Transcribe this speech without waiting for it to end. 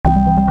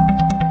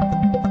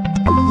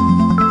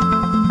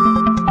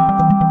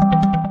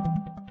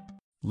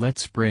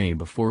Let's pray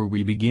before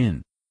we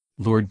begin.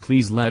 Lord,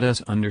 please let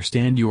us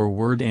understand your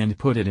word and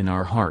put it in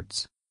our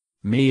hearts.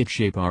 May it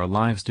shape our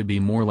lives to be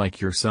more like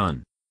your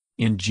Son.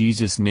 In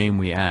Jesus' name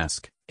we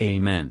ask,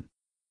 Amen.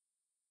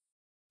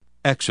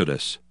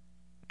 Exodus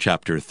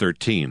chapter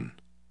 13.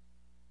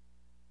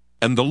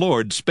 And the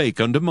Lord spake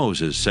unto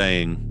Moses,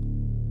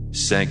 saying,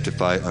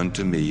 Sanctify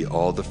unto me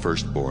all the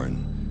firstborn,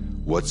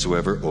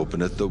 whatsoever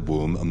openeth the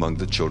womb among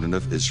the children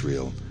of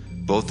Israel,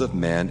 both of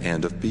man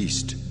and of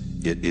beast,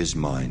 it is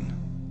mine.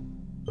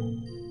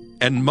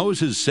 And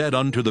Moses said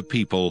unto the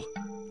people,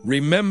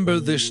 Remember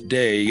this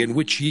day in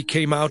which ye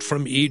came out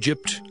from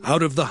Egypt,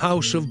 out of the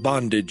house of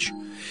bondage.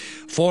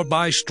 For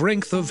by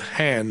strength of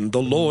hand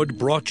the Lord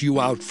brought you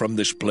out from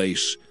this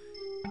place.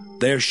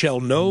 There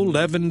shall no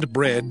leavened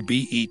bread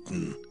be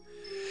eaten.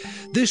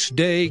 This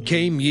day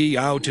came ye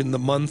out in the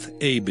month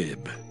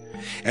Abib.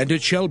 And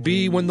it shall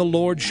be, when the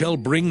Lord shall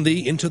bring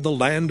thee into the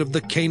land of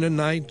the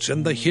Canaanites,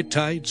 and the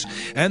Hittites,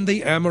 and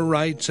the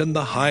Amorites, and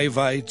the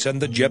Hivites,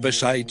 and the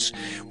Jebusites,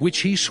 which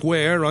he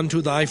sware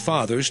unto thy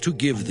fathers to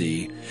give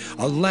thee,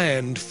 a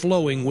land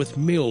flowing with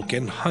milk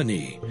and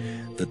honey,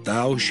 that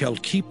thou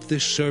shalt keep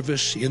this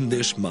service in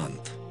this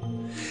month.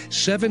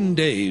 7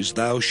 days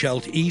thou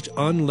shalt eat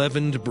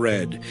unleavened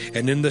bread,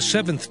 and in the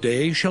 7th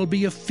day shall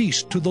be a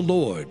feast to the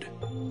Lord.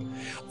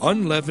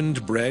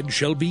 Unleavened bread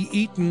shall be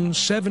eaten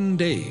 7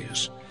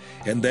 days,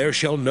 and there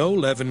shall no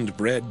leavened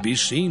bread be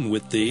seen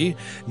with thee,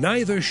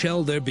 neither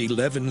shall there be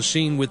leaven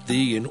seen with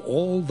thee in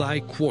all thy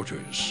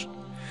quarters.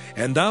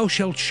 And thou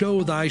shalt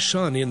show thy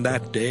son in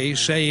that day,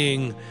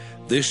 saying,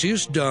 This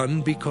is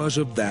done because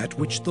of that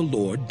which the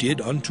Lord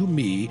did unto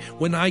me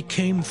when I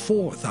came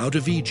forth out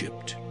of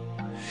Egypt.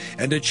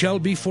 And it shall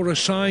be for a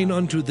sign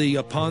unto thee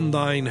upon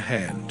thine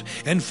hand,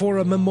 and for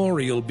a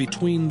memorial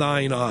between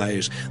thine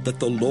eyes, that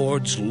the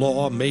Lord's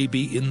law may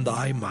be in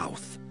thy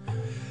mouth.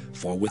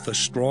 For with a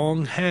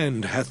strong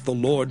hand hath the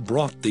Lord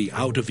brought thee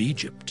out of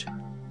Egypt.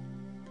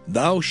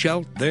 Thou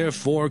shalt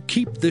therefore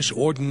keep this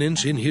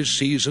ordinance in his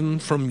season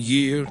from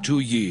year to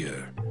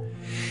year.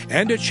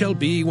 And it shall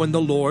be, when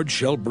the Lord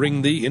shall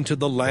bring thee into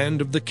the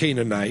land of the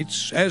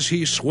Canaanites, as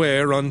he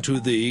sware unto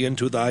thee and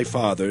to thy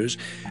fathers,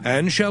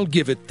 and shall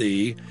give it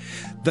thee,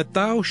 that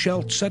thou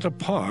shalt set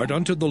apart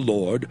unto the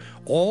Lord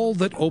all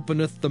that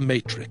openeth the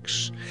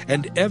matrix,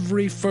 and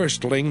every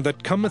firstling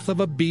that cometh of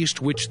a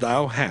beast which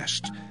thou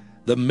hast,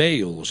 the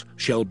males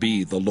shall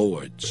be the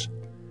Lord's.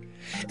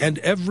 And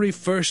every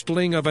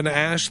firstling of an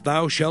ass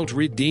thou shalt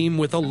redeem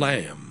with a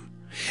lamb.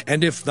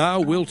 And if thou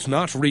wilt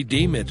not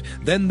redeem it,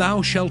 then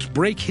thou shalt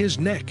break his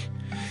neck.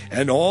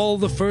 And all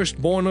the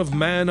firstborn of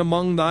man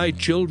among thy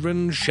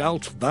children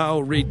shalt thou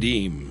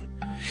redeem.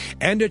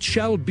 And it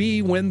shall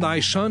be, when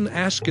thy son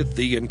asketh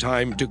thee in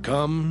time to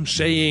come,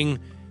 saying,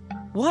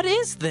 What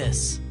is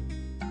this?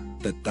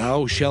 that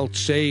thou shalt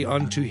say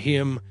unto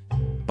him,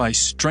 By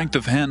strength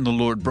of hand the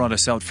Lord brought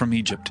us out from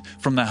Egypt,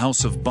 from the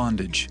house of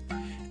bondage.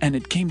 And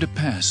it came to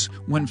pass,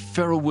 when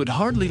Pharaoh would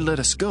hardly let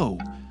us go,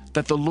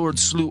 that the Lord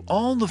slew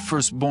all the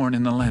firstborn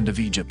in the land of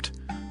Egypt,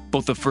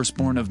 both the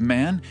firstborn of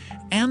man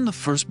and the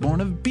firstborn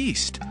of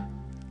beast.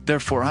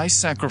 Therefore I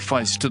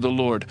sacrifice to the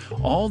Lord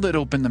all that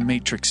open the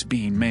matrix,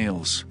 being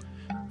males.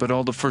 But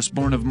all the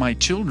firstborn of my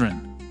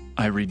children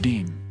I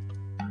redeem.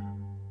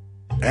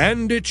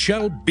 And it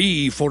shall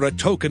be for a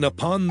token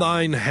upon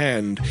thine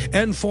hand,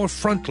 and for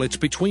frontlets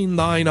between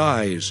thine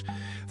eyes.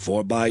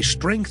 For by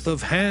strength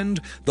of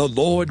hand the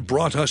Lord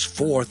brought us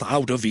forth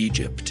out of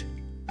Egypt.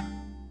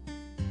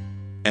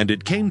 And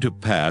it came to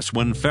pass,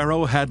 when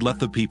Pharaoh had let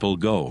the people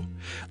go,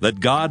 that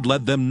God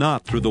led them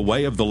not through the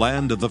way of the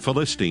land of the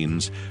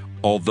Philistines,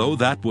 although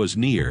that was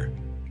near.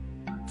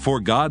 For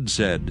God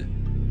said,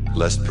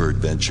 Lest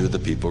peradventure the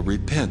people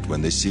repent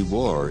when they see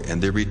war,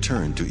 and they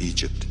return to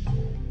Egypt.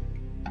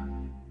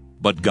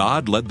 But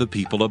God led the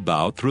people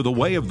about through the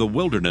way of the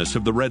wilderness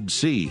of the Red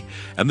Sea,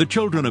 and the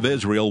children of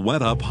Israel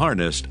went up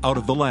harnessed out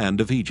of the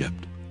land of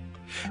Egypt.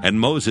 And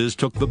Moses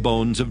took the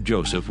bones of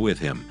Joseph with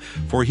him,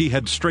 for he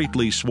had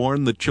straitly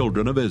sworn the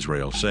children of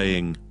Israel,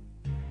 saying,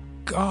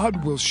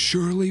 God will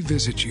surely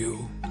visit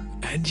you,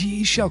 and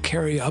ye shall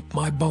carry up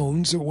my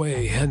bones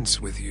away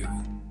hence with you.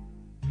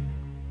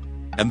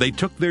 And they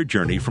took their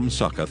journey from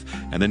Succoth,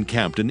 and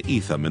encamped in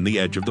Etham in the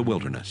edge of the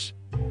wilderness.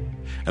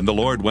 And the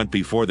Lord went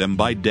before them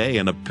by day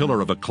in a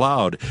pillar of a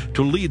cloud,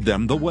 to lead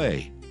them the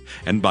way,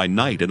 and by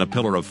night in a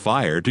pillar of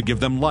fire, to give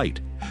them light,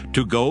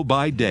 to go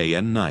by day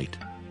and night.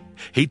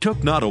 He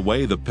took not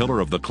away the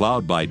pillar of the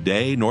cloud by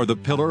day, nor the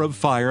pillar of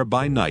fire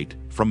by night,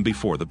 from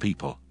before the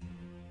people.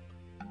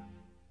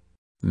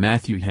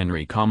 Matthew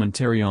Henry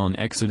Commentary on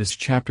Exodus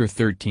chapter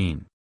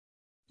 13.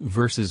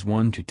 Verses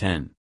 1 to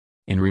 10.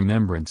 In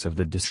remembrance of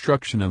the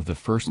destruction of the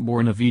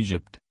firstborn of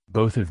Egypt,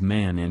 both of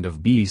man and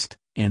of beast,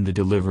 and the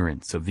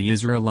deliverance of the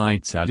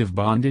Israelites out of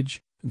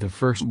bondage, the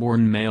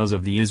firstborn males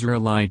of the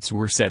Israelites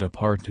were set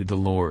apart to the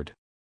Lord.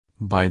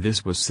 By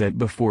this was set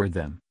before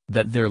them,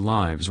 that their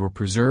lives were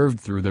preserved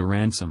through the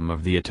ransom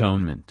of the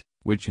atonement,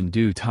 which in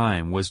due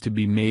time was to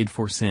be made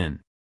for sin.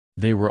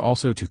 They were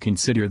also to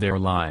consider their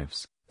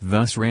lives,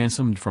 thus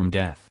ransomed from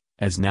death,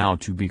 as now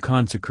to be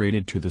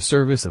consecrated to the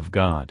service of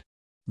God.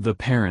 The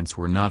parents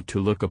were not to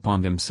look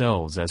upon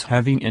themselves as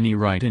having any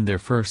right in their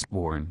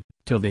firstborn,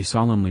 till they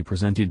solemnly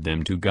presented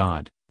them to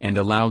God, and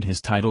allowed his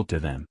title to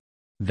them.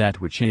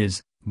 That which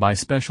is, by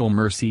special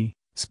mercy,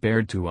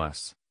 spared to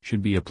us,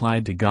 should be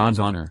applied to God's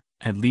honor,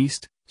 at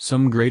least,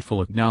 some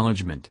grateful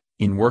acknowledgment,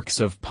 in works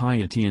of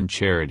piety and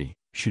charity,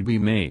 should be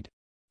made.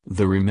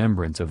 The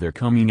remembrance of their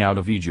coming out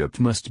of Egypt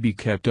must be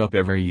kept up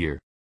every year.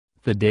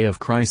 The day of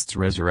Christ's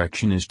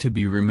resurrection is to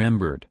be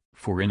remembered,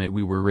 for in it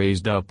we were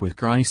raised up with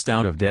Christ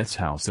out of death's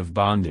house of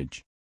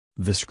bondage.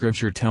 The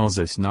Scripture tells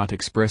us not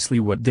expressly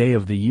what day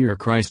of the year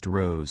Christ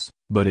rose,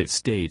 but it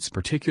states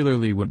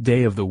particularly what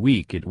day of the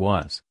week it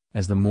was.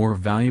 As the more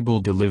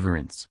valuable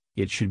deliverance,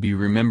 it should be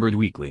remembered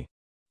weekly.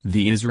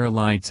 The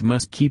Israelites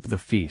must keep the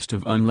feast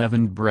of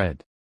unleavened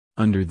bread.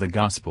 Under the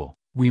gospel,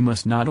 we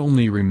must not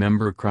only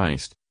remember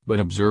Christ, but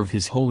observe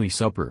his holy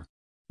supper.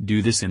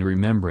 Do this in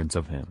remembrance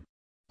of him.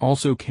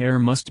 Also care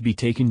must be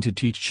taken to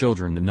teach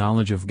children the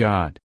knowledge of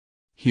God.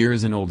 Here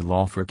is an old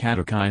law for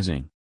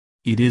catechizing.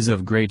 It is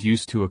of great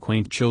use to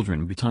acquaint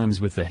children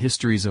betimes with the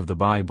histories of the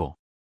Bible.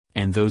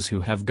 And those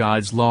who have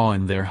God's law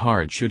in their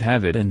heart should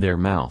have it in their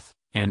mouth,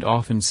 and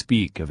often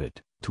speak of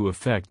it, to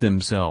affect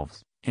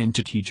themselves, and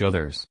to teach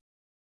others.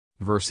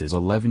 Verses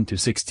 11 to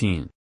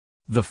 16.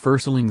 The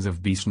firstlings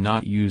of beasts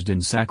not used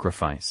in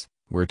sacrifice,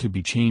 were to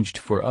be changed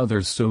for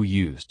others so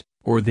used,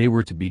 or they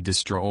were to be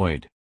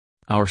destroyed.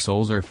 Our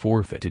souls are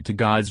forfeited to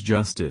God's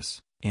justice,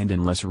 and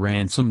unless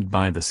ransomed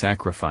by the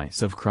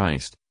sacrifice of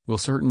Christ, will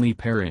certainly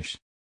perish.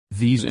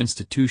 These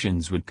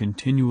institutions would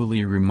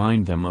continually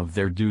remind them of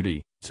their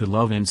duty, to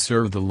love and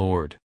serve the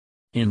Lord.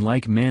 In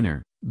like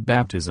manner,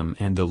 baptism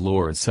and the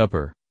Lord's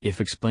Supper,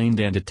 if explained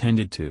and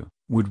attended to,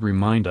 would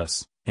remind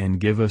us, and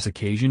give us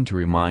occasion to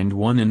remind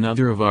one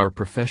another of our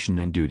profession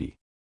and duty.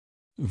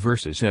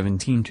 Verses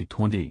 17 to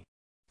 20.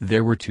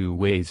 There were 2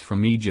 ways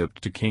from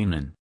Egypt to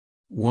Canaan.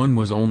 One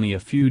was only a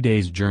few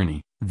days'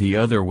 journey, the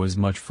other was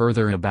much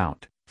further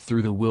about,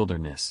 through the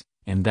wilderness,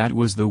 and that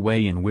was the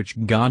way in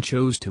which God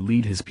chose to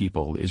lead his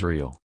people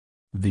Israel.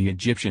 The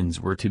Egyptians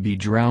were to be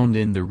drowned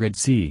in the Red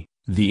Sea,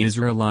 the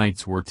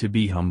Israelites were to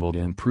be humbled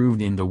and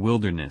proved in the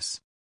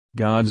wilderness.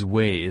 God's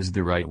way is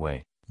the right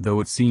way, though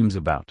it seems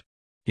about.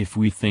 If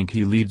we think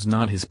he leads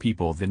not his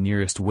people the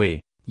nearest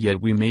way, yet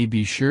we may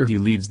be sure he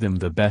leads them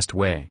the best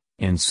way,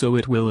 and so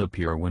it will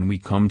appear when we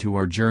come to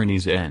our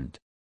journey's end.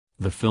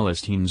 The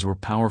Philistines were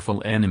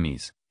powerful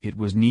enemies. It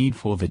was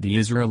needful that the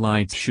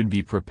Israelites should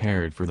be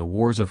prepared for the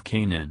wars of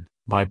Canaan,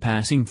 by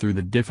passing through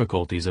the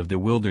difficulties of the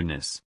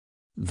wilderness.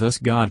 Thus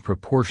God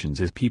proportions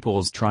his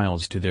people's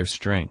trials to their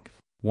strength.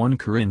 1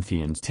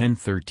 Corinthians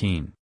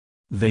 10:13.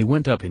 They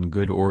went up in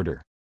good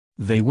order.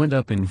 They went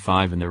up in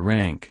 5 in the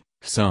rank,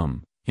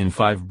 some, in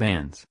 5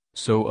 bands,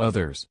 so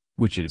others,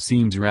 which it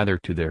seems rather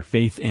to their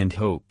faith and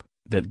hope,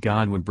 that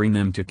God would bring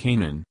them to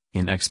Canaan,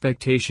 in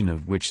expectation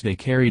of which they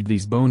carried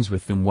these bones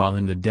with them while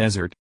in the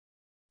desert.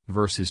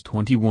 Verses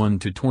 21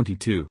 to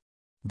 22.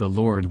 The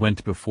Lord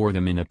went before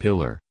them in a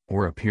pillar,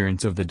 or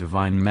appearance of the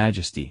divine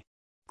majesty.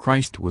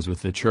 Christ was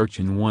with the church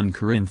in 1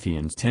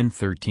 Corinthians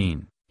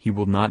 10:13, he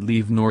will not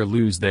leave nor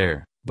lose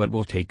there, but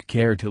will take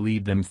care to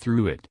lead them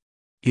through it.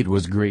 It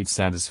was great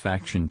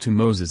satisfaction to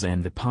Moses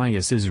and the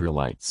pious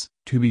Israelites,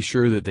 to be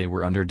sure that they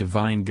were under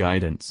divine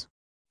guidance.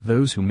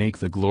 Those who make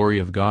the glory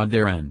of God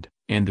their end,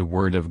 and the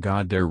word of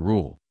God their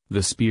rule,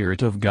 the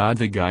Spirit of God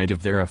the guide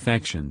of their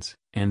affections,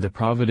 and the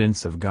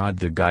providence of God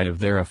the guide of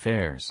their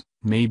affairs,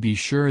 may be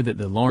sure that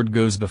the Lord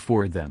goes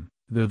before them,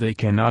 though they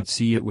cannot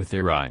see it with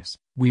their eyes.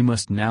 We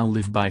must now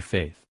live by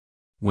faith.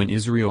 When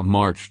Israel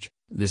marched,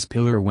 this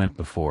pillar went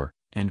before,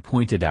 and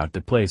pointed out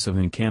the place of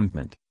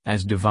encampment,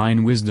 as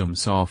divine wisdom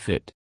saw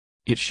fit.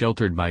 It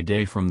sheltered by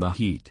day from the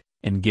heat,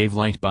 and gave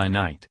light by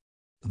night.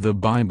 The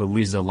Bible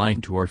is a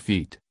light to our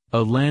feet,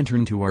 a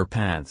lantern to our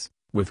paths,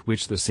 with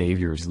which the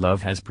Savior's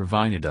love has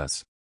provided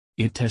us.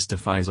 It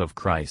testifies of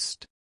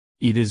Christ.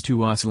 It is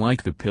to us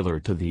like the pillar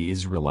to the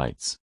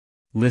Israelites.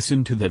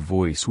 Listen to that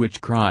voice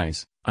which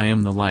cries, I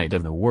am the light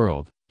of the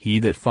world, he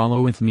that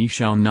followeth me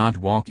shall not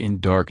walk in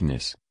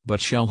darkness,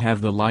 but shall have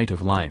the light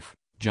of life.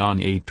 John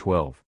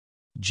 8:12.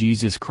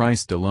 Jesus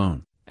Christ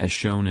alone, as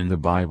shown in the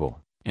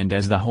Bible, and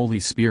as the Holy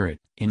Spirit,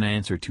 in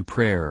answer to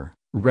prayer,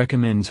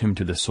 recommends him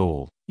to the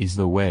soul, is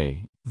the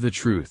way, the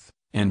truth,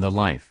 and the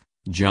life.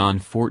 John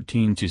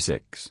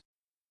 14:6.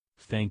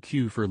 Thank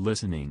you for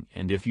listening,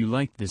 and if you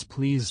liked this,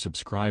 please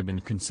subscribe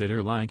and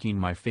consider liking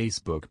my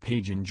Facebook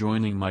page and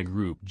joining my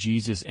group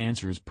Jesus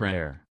Answers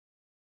Prayer.